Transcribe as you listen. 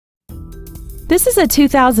This is a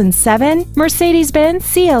 2007 Mercedes-Benz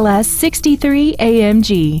CLS63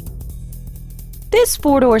 AMG. This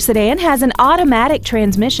four-door sedan has an automatic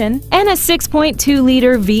transmission and a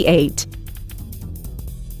 6.2-liter V8.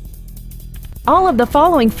 All of the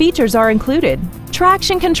following features are included: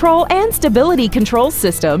 traction control and stability control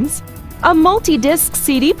systems, a multi-disc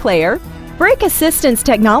CD player, brake assistance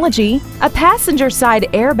technology, a passenger side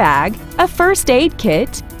airbag, a first aid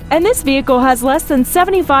kit, and this vehicle has less than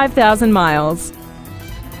 75,000 miles.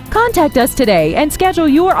 Contact us today and schedule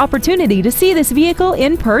your opportunity to see this vehicle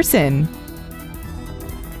in person.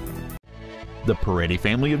 The Paretti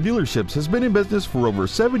family of dealerships has been in business for over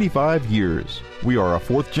 75 years. We are a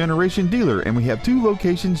fourth-generation dealer and we have 2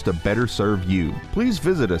 locations to better serve you. Please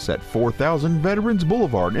visit us at 4000 Veterans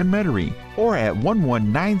Blvd in Metairie or at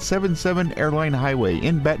 11977 Airline Highway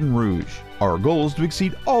in Baton Rouge. Our goal is to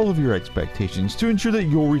exceed all of your expectations to ensure that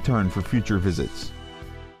you'll return for future visits.